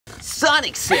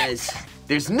Sonic says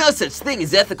there's no such thing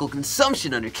as ethical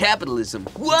consumption under capitalism.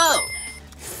 Whoa!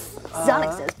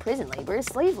 Sonic says prison labor is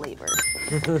slave labor.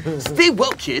 Stay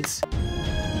woke, kids.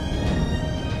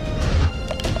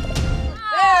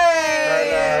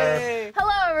 Hey!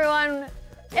 Hello, everyone.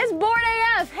 It's Bored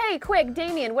AF. Hey, quick,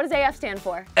 Damien, what does AF stand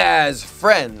for? As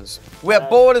friends. We're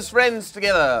bored as friends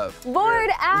together.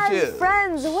 Bored as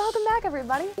friends. Welcome back,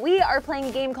 everybody. We are playing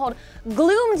a game called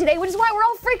Gloom today, which is why we're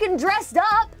all freaking dressed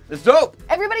up. It's dope.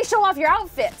 Everybody show off your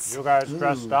outfits. You guys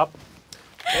dressed up?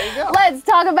 There you go. Let's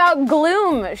talk about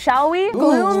Gloom, shall we?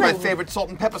 Gloom. It's my favorite Salt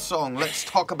and Pepper song. Let's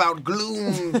talk about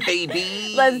gloom,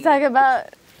 baby. Let's talk about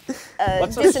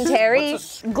dysentery.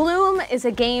 Gloom is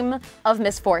a game of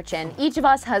misfortune. Each of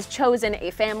us has chosen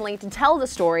a family to tell the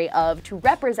story of, to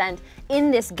represent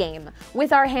in this game.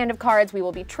 With our hand of cards, we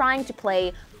will be trying to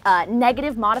play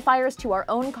negative modifiers to our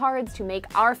own cards to make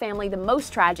our family the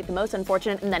most tragic, the most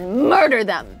unfortunate, and then murder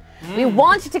them. We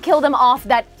want to kill them off,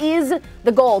 that is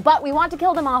the goal, but we want to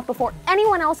kill them off before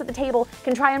anyone else at the table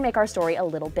can try and make our story a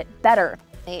little bit better.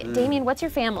 Hey, Damien, what's your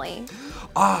family?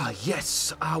 Ah,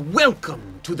 yes.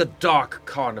 Welcome to the Dark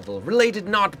Carnival, related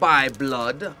not by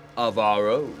blood of our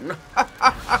own.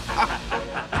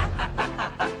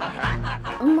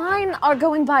 Mine are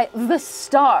going by the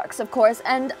Starks, of course,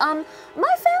 and my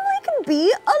family can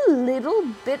be a little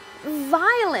bit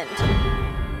violent.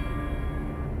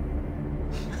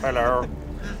 Hello.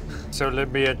 So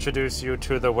let me introduce you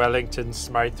to the Wellington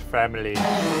Smythe family.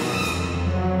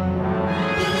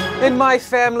 In my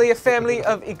family, a family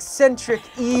of eccentric,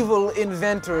 evil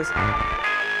inventors.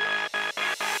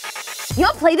 You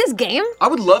all play this game? I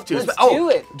would love to. Let's do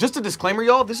it. Just a disclaimer,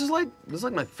 y'all. This is like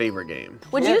my favorite game.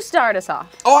 Would you start us off?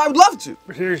 Oh, I would love to.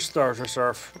 Here, start us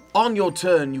off. On your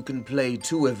turn, you can play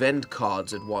 2 event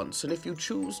cards at once, and if you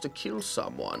choose to kill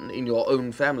someone in your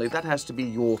own family, that has to be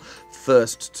your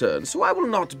first turn. So I will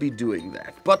not be doing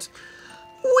that. But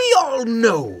we all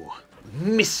know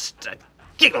Mr.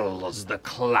 Giggles the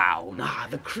clown. Ah,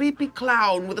 the creepy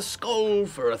clown with a skull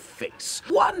for a face.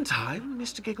 One time,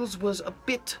 Mr. Giggles was a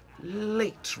bit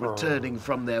late returning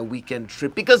from their weekend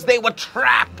trip because they were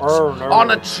trapped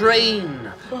on a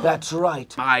train. That's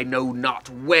right. I know not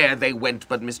where they went,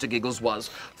 but Mr. Giggles was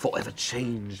forever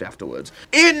changed afterwards.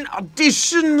 In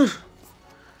addition,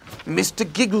 Mr.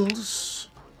 Giggles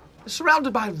is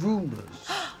surrounded by rumors.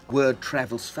 Word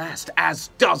travels fast, as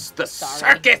does the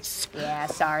circus. Yeah,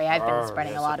 sorry, I've been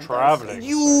spreading a lot of traveling.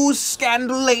 You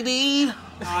scandal lady.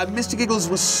 Mr. Giggles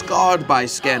was scarred by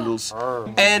scandals.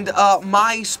 And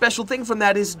my special thing from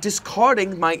that is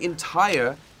discarding my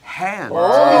entire hand.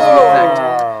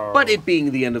 But it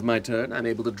being the end of my turn, I'm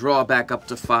able to draw back up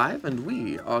to 5, and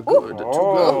we are good to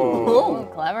go. Ooh,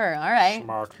 clever, all right.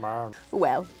 Smart man.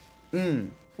 Well,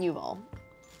 you've all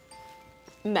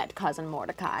met Cousin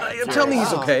Mordecai. Tell me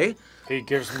he's okay. He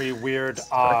gives me weird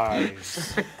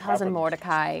eyes. Cousin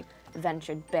Mordecai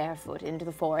ventured barefoot into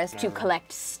the forest to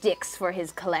collect sticks for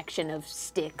his collection of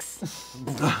sticks.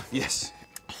 Yes.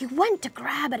 He went to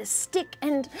grab at a stick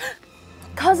and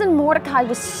Cousin Mordecai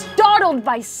was startled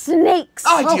by snakes.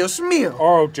 Ay, Dios mío.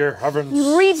 Oh, dear heavens.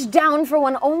 He reached down for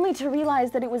one only to realize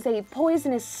that it was a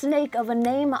poisonous snake of a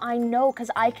name I know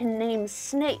because I can name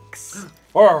snakes.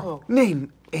 Oh,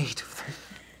 Name 8.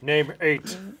 name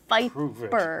 8.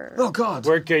 Viper. Oh, God.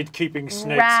 We're gatekeeping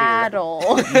snakes Rattle.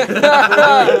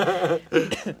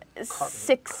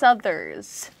 6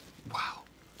 others. Wow.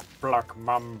 here. Black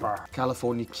mamba.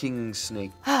 California king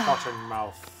snake.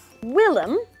 Cottonmouth.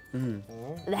 Willem,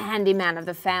 the handyman of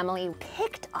the family,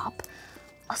 picked up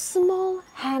a small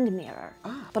hand mirror.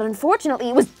 But unfortunately,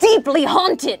 it was deeply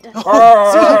haunted.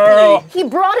 Oh, He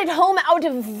brought it home out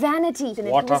of vanity, and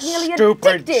it What was a nearly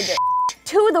stupid addicted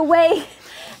to the way.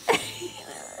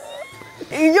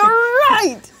 You're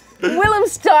right! Willem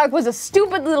Stark was a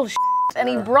stupid little and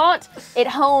he brought it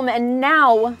home, and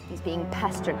now he's being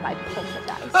pestered by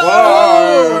poltergeists.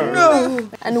 Oh, no!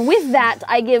 And with that,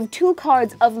 I give 2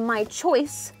 cards of my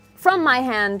choice from my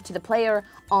hand to the player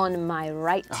on my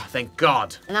right. Oh, thank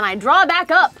God. And then I draw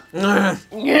back up.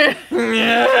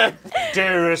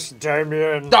 dearest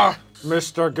Damien. Ah.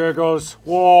 Mr. Giggles.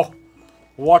 Whoa,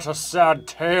 what a sad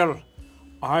tale.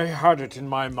 I had it in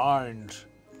my mind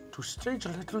to stage a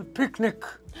little picnic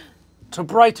to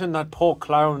brighten that poor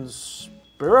clown's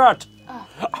spirit.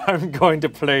 I'm going to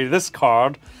play this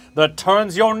card that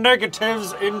turns your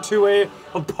negatives into a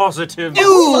positive.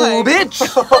 You bitch!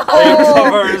 It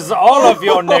covers all of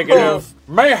your negative.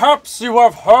 Mayhaps you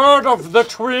have heard of the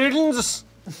twins?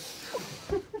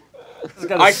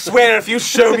 I swear if you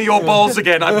show me your balls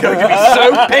again, I'm going to be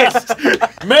so pissed!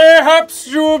 Mayhaps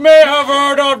you may have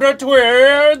heard of the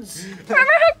twins.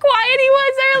 Remember how quiet he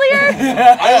was earlier?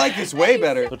 I like this way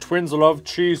better. The twins love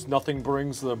cheese. Nothing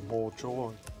brings them more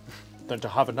joy than to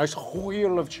have a nice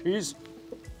wheel of cheese.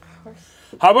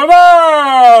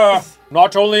 However,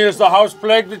 not only is the house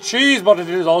plagued with cheese, but it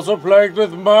is also plagued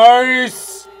with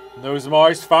mice. Those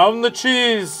mice found the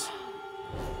cheese.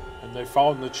 And they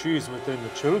found the cheese within the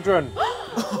children.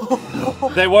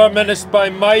 They were menaced by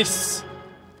mice.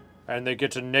 And they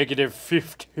get a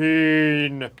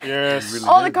 -15. Yes. Really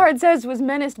all the card says was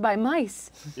menaced by mice.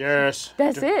 Yes.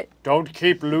 That's it. Don't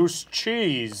keep loose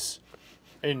cheese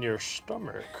in your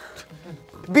stomach.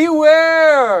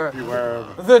 Beware! Beware.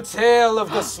 The tale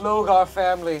of the Slogar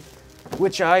family,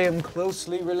 which I am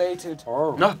closely related.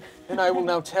 Oh. No. And I will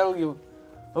now tell you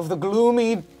of the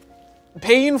gloomy,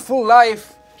 painful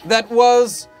life that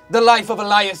was the life of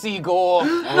Elias Igor.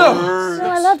 No! So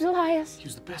I loved Elias. He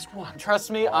was the best one.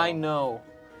 Trust me, I know.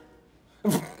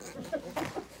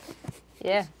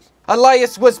 Yeah.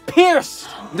 Elias was pierced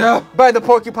by the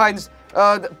porcupines,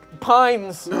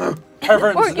 pines.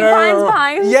 Heavens, Porcupines,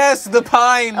 pines. Yes, the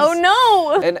pines. Oh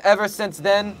no! And ever since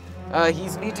then,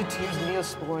 he's needed to use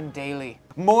Neosporin daily.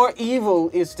 More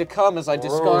evil is to come as I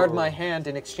discard my hand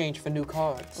in exchange for new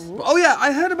cards. Oh yeah,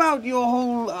 I heard about your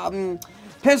whole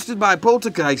pested by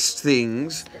poltergeist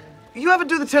things. You ever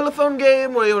do the telephone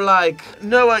game where you're like,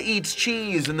 Noah eats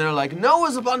cheese, and they're like,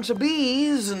 Noah's a bunch of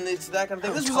bees, and it's that kind of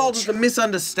thing. This was all just a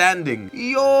misunderstanding.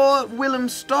 Your Willem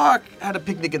Stark had a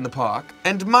picnic in the park,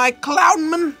 and my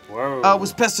clownman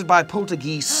was pested by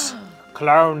poltergeist.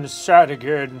 Clown sad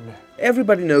again.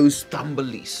 Everybody knows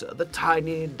Thumbelisa, the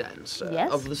tiny dancer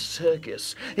Yes. of the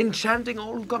circus, enchanting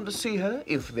all who come to see her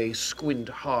if they squint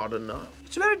hard enough.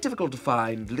 It's very difficult to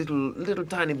find little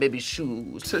tiny baby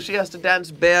shoes, so she has to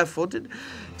dance barefooted.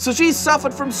 So she's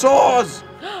suffered from sores.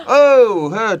 Oh,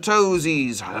 her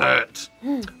toesies hurt.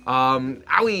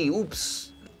 Owie,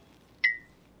 oops.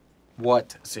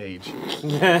 What, Saige?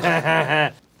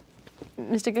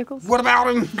 Mr. Giggles? What about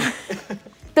him?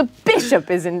 The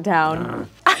bishop is in town.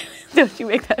 Don't you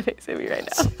make that face at me right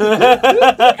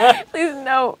now. Please,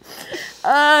 no.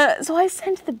 So I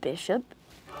sent the bishop.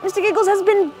 Mr. Giggles has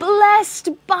been blessed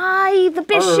by the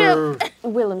bishop.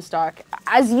 Willem Stark,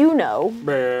 as you know,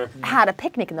 had a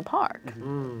picnic in the park.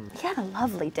 He had a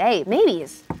lovely day. Maybe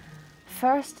his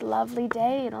first lovely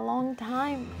day in a long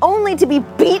time. Only to be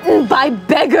beaten by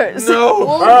beggars. No!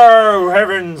 Oh,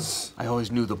 heavens! I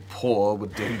always knew the poor were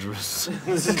dangerous.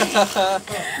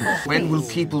 When will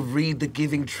people read The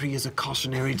Giving Tree as a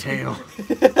cautionary tale?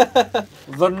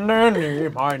 The nanny,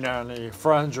 my nanny,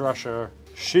 Franz Rusher,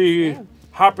 she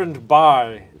happened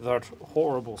by that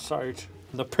horrible sight.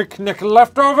 The picnic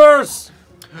leftovers!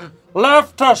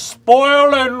 Left to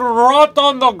spoil and rot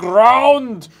on the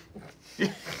ground!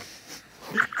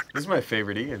 This is my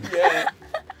favorite Ian.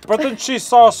 But then she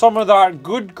saw some of that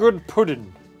good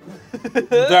pudding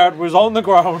that was on the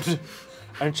ground,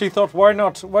 and she thought, why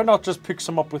not just pick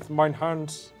some up with mine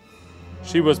hands?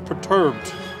 She was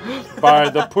perturbed by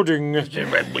the pudding.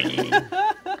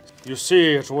 You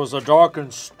see, it was a dark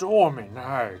and stormy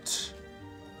night.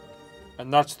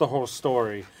 And that's the whole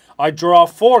story. I draw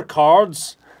 4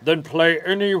 cards, then play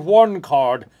any 1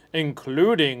 card,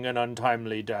 including an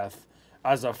untimely death,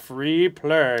 as a free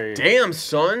play. Damn,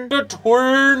 son. The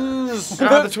twins!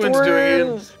 How are the twins doing,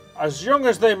 Ian? As young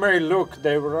as they may look,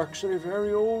 they were actually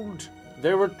very old.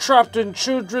 They were trapped in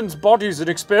children's bodies, an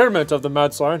experiment of the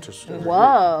mad scientist.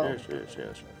 Whoa.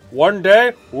 Yes. One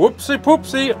day, whoopsie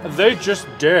poopsie, they just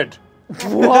dead.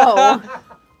 Whoa.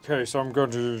 Okay, so I'm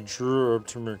going to draw up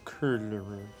to my curly.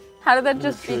 How did that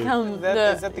just become Is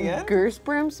the that the end?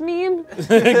 Gersbrooms meme?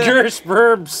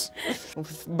 Gersburbs.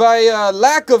 By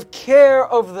lack of care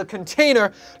of the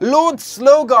container, Lord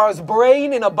Slogar's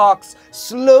brain in a box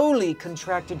slowly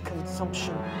contracted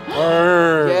consumption.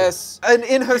 Yes, and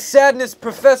in her sadness,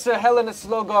 Professor Helena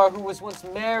Slogar, who was once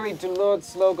married to Lord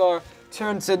Slogar,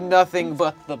 turned to nothing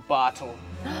but the bottle,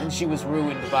 and she was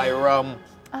ruined by rum.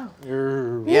 Oh.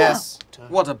 Yes.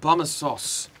 What a bummer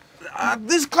sauce.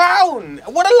 This clown!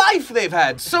 What a life they've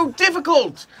had! So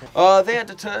difficult! They had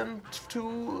to turn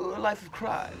to a life of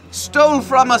crime. Stole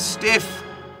from a stiff.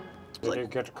 Did they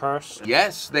get cursed?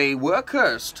 Yes, they were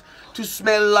cursed to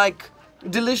smell like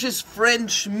delicious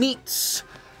French meats.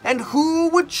 And who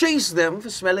would chase them for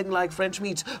smelling like French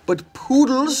meats but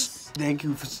poodles? Thank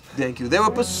you. They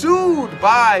were pursued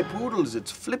by poodles.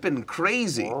 It's flippin'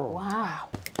 crazy. Wow.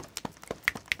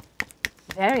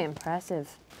 Very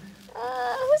impressive.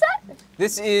 Who's that?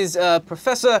 This is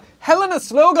Professor Helena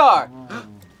Slogar.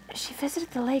 She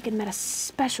visited the lake and met a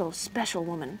special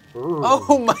woman.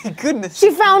 Oh my goodness.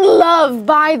 She found love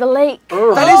by the lake.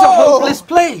 That is a hopeless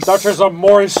place. That is a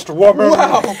moist woman.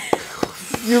 Wow.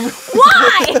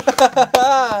 Why?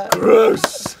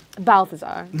 Gross.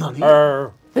 Balthazar,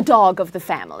 the dog of the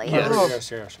family,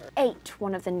 Yes. ate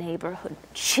one of the neighborhood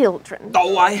children.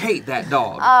 Oh, I hate that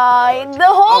dog. The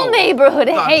whole neighborhood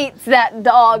hates that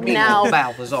dog now.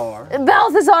 Balthazar.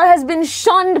 Balthazar has been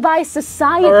shunned by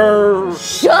society.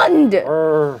 Shunned!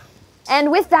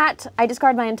 And with that, I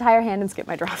discard my entire hand and skip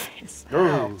my draw phase.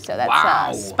 So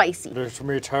that's spicy. Let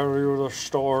me tell you the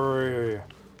story.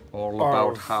 All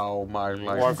about how my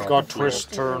life I've got twists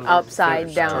turned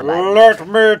Upside down. Let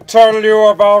me tell you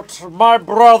about my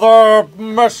brother,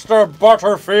 Mr.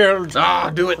 Butterfield.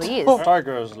 do it. Please.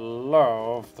 Tigers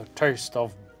love the taste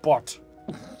of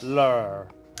butler.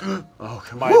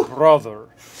 My brother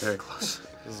Very close.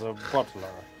 is a butler.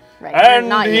 Right, And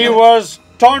not he you. was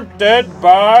taunted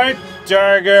by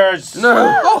tigers.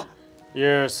 No.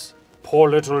 Yes, poor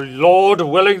little Lord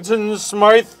Wellington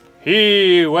Smythe.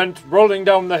 He went rolling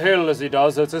down the hill as he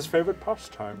does. It's his favorite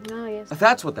pastime. Oh, yes.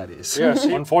 That's what that is. Yes,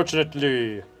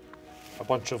 unfortunately, a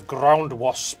bunch of ground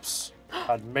wasps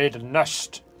had made a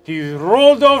nest. He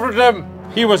rolled over them.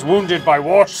 He was wounded by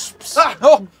wasps.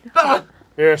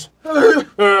 Yes.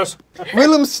 Yes.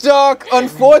 Willem Stark,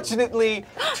 unfortunately,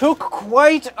 took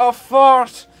quite a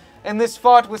fart. And this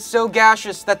fart was so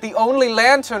gaseous that the only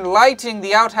lantern lighting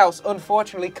the outhouse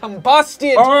unfortunately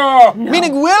combusted.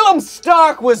 Meaning Willem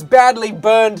Stark was badly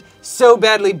burned, so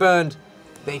badly burned,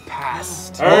 they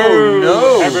passed. Oh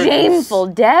no. Shameful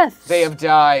death. They have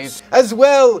died. As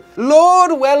well,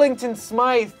 Lord Wellington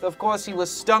Smythe, of course he was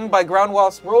stung by ground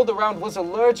wasps, rolled around, was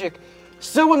allergic.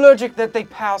 So allergic that they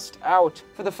passed out.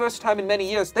 For the first time in many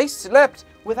years, they slept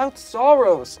without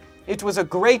sorrows. It was a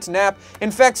great nap. In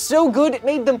fact, so good it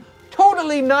made them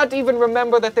totally not even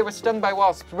remember that they were stung by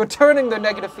wasps, returning their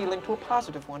negative feeling to a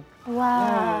positive one.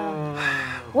 Wow.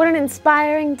 What an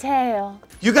inspiring tale.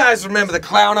 You guys remember the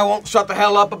clown I won't shut the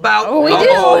hell up about? Oh, we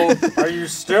do. Are you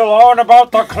still on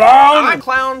about the clown?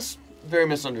 Clowns, very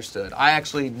misunderstood. I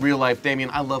actually, real life, Damien,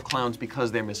 I love clowns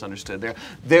because they're misunderstood. They're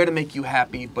there to make you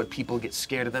happy, but people get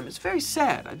scared of them. It's very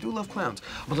sad. I do love clowns.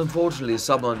 But unfortunately,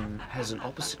 someone has an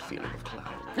opposite feeling of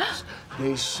clowns.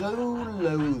 They so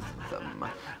loathe them.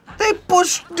 They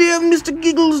push dear Mr.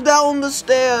 Giggles down the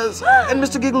stairs, and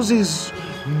Mr. Giggles is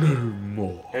no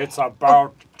more. It's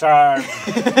about time.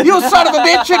 You son of a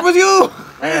bitch, it was you!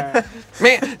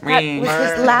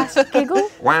 Was his last giggle?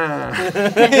 Wow.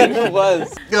 It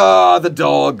was. The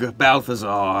dog,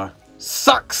 Balthazar,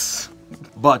 sucks.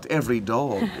 But every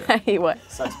dog He was.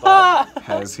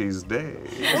 has his day.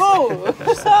 He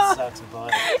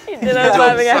did us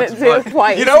laughing at it too,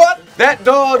 twice. You know what? That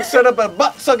dog set up a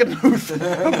butt-sucking booth.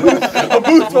 a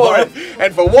booth for it.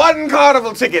 And for one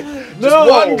carnival ticket, just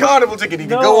one carnival ticket, you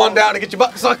could go on down and get your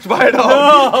butt sucked by a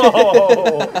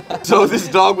dog. So this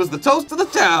dog was the toast of the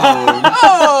town.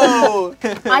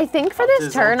 I think for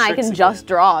this turn I can just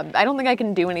draw. I don't think I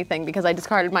can do anything because I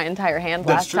discarded my entire hand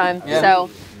last time. Yeah. So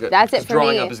that's it for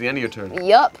Drawing me. up is the end of your turn.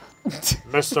 Yup.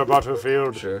 Mr.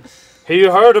 Butterfield. Sure. He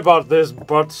heard about this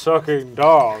butt-sucking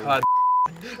dog.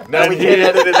 No, we can't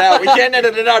edit it out. We can't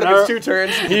edit it out if it's 2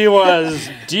 turns. He was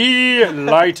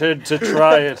delighted to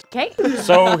try it. Okay.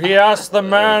 So he asked the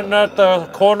man at the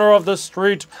corner of the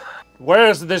street,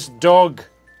 "Where's this dog?"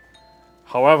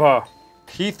 However,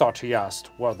 he thought he asked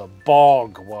where the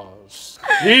bog was.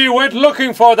 He went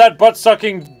looking for that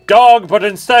butt-sucking dog, but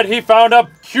instead he found a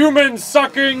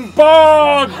human-sucking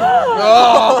bog!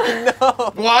 Oh,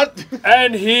 no. What?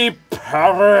 And he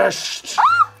perished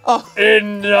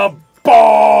in the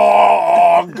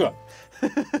bog!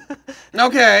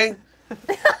 Okay.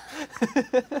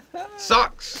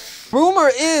 Sucks.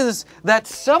 Rumor is that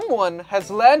someone has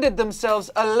landed themselves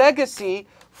a legacy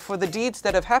for the deeds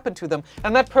that have happened to them.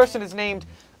 And that person is named,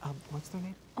 what's their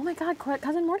name? Oh my God,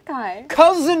 Cousin Mordecai.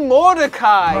 Cousin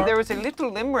Mordecai! There is a little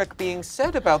limerick being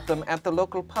said about them at the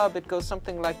local pub. It goes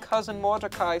something like, Cousin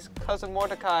Mordecai,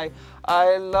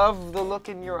 I love the look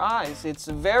in your eyes. It's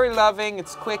very loving,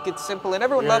 it's quick, it's simple, and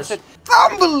everyone loves it.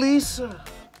 Thumbelisa,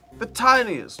 the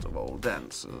tiniest of all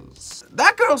dancers.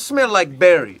 That girl smelled like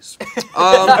berries.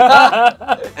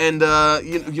 And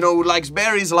you know who likes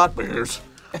berries? A lot, bears.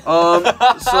 So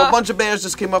a bunch of bears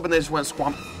just came up and they just went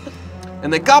squamp.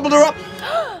 And they gobbled her up.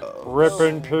 Rip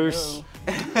in peace.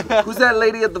 Who's that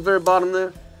lady at the very bottom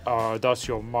there? That's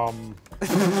your mom.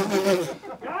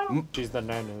 She's the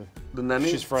nanny. The nanny?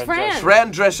 She's Fran.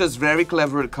 Fran Drescher's very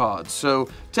clever at cards. So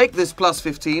take this plus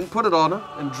 15, put it on her,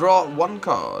 and draw 1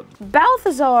 card.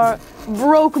 Balthazar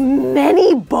broke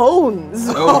many bones.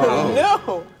 Oh,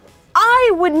 No!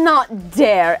 I would not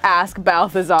dare ask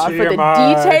Balthazar for the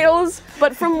TMI. details,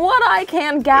 but from what I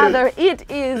can gather, it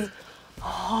is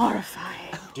horrifying.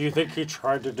 Do you think he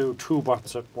tried to do 2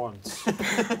 butts at once?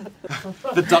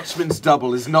 The Dutchman's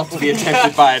double is not to be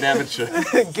attempted by an amateur.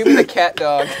 Give me the cat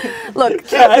dog.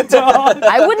 Look,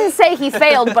 I wouldn't say he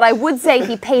failed, but I would say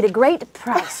he paid a great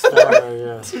price.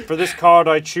 Yeah. For this card,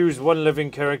 I choose 1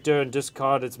 living character and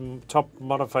discard its top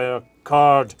modifier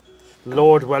card,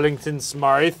 Lord Wellington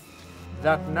Smythe.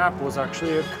 That nap was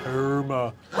actually a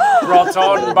coma brought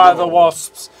on by the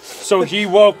wasps. So he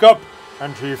woke up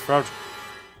and he felt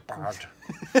bad.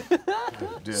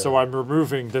 So I'm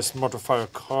removing this modifier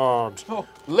card.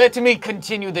 Let me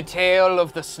continue the tale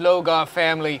of the Slogar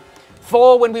family.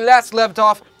 For when we last left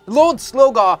off, Lord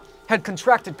Slogar had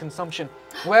contracted consumption.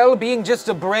 Well, being just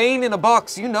a brain in a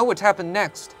box, you know what happened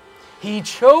next. He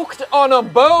choked on a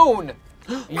bone.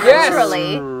 Yes.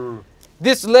 Literally.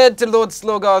 This led to Lord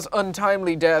Slogar's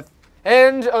untimely death.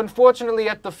 And unfortunately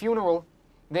at the funeral,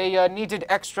 they needed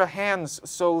extra hands,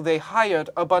 so they hired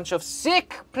a bunch of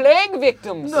sick plague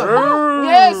victims. No.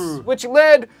 Yes, which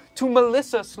led to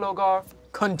Melissa Slogar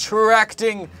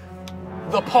contracting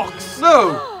the pox.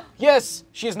 No! Yes,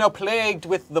 she is now plagued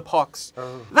with the pox.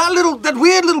 That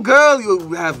weird little girl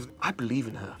you have, I believe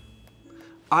in her.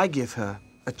 I give her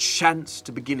a chance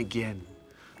to begin again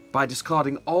by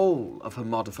discarding all of her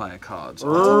modifier cards.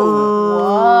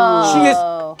 Whoa. She is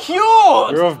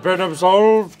cured! You have been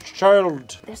absolved,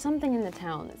 child. There's something in the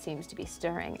town that seems to be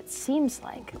stirring. It seems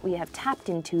like we have tapped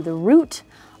into the root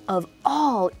of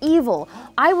all evil.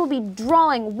 I will be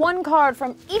drawing 1 card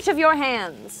from each of your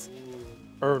hands.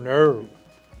 Oh no.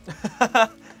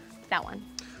 That one.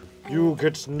 You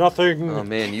get nothing. Oh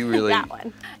man, you really... That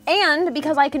one. And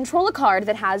because I control a card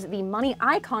that has the money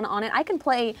icon on it, I can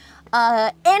play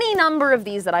any number of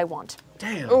these that I want.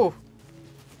 Damn. Oh.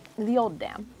 The old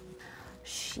dam.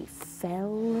 She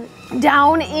fell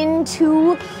down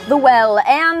into the well,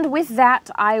 and with that,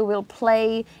 I will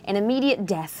play an immediate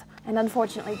death, and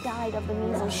unfortunately died of the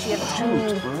measles she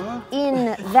obtained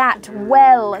in that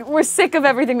well. We're sick of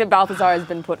everything that Balthazar has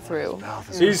been put through.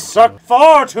 He's sucked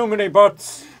far too many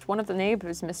butts. One of the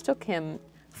neighbors mistook him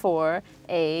for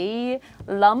a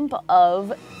lump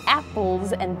of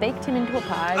apples and baked him into a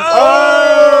pie.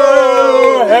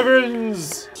 Oh,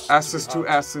 heavens! Asses to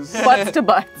asses. Butts to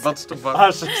butts. Butts to butts.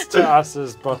 Asses to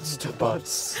asses, butts to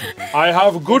butts. I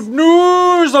have good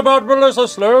news about Melissa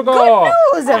Slogar.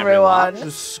 Good news, everyone.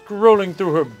 Just scrolling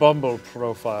through her Bumble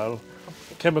profile,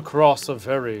 came across a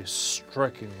very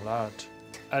striking lad.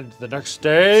 And the next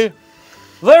day,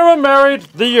 they were married.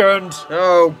 The end.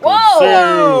 Oh, Whoa!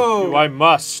 So, I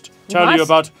must tell you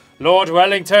about Lord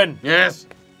Wellington. yes.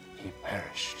 He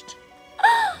perished.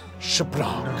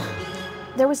 Shablanc.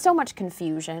 There was so much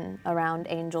confusion around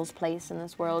Angel's place in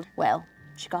this world. Well,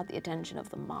 she got the attention of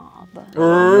the mob.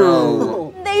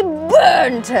 No. They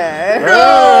burned her.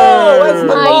 Oh, as the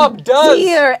My mob does.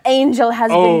 dear Angel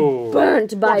has been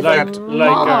burnt by Like the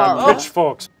mob.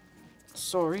 pitchforks.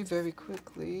 Sorry, very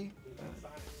quickly.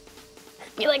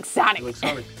 Be like Sonic.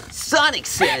 Sonic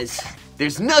says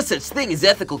there's no such thing as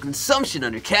ethical consumption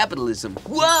under capitalism.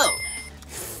 Whoa!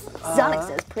 Sonic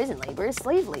says prison labor is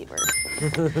slave labor.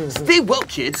 Stay woke,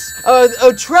 kids.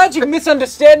 A tragic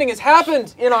misunderstanding has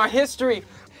happened in our history.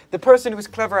 The person who was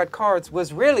clever at cards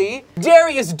was really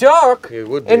Darius Dark, It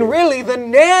would be. and really the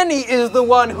nanny is the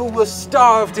one who was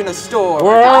starved in a store. Oh,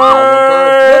 Look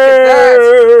at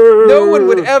that. No one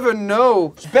would ever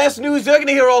know. Best news you're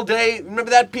gonna hear all day.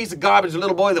 Remember that piece of garbage, the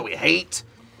little boy that we hate?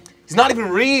 He's not even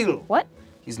real. What?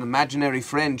 He's an imaginary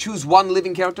friend. Choose 1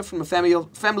 living character from a family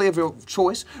of your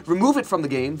choice, remove it from the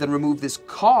game, then remove this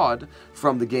card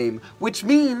from the game, which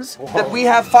means that we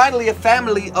have finally a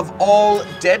family of all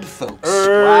dead folks.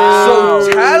 So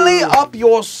tally up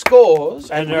your scores.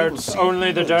 And we will it's see-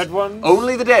 only the dead ones?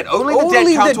 Only the dead. Only the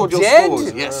Only dead count the toward your dead?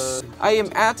 scores. Yes. I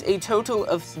am at a total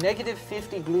of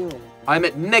 -50 gloom. I'm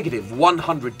at negative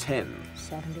 110.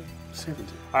 70.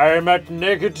 I'm at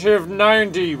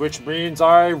 -90, which means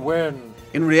I win.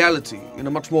 In reality, in a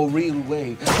much more real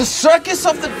way, the circus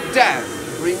of the damned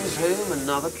brings home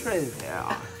another trophy.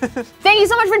 Thank you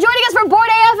so much for joining us for Board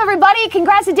AF, everybody.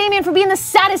 Congrats to Damien for being the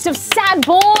saddest of sad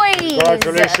boys.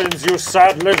 Congratulations, you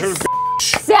sad little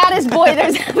Saddest boy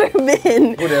there's ever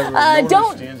been. Whatever.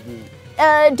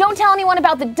 Don't tell anyone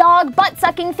about the dog butt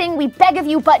sucking thing. We beg of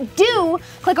you, but do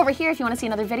click over here if you want to see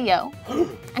another video,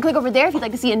 and click over there if you'd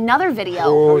like to see another video.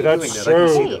 Oh, that's doing that? so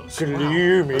I can see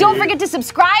gloomy. Don't forget to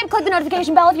subscribe. Click the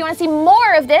notification bell if you want to see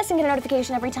more of this and get a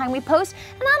notification every time we post.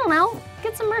 And I don't know,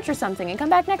 get some merch or something and come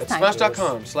back next time.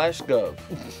 Smash.com/gov.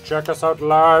 Check us out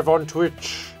live on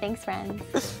Twitch. Thanks, friends.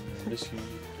 Miss you.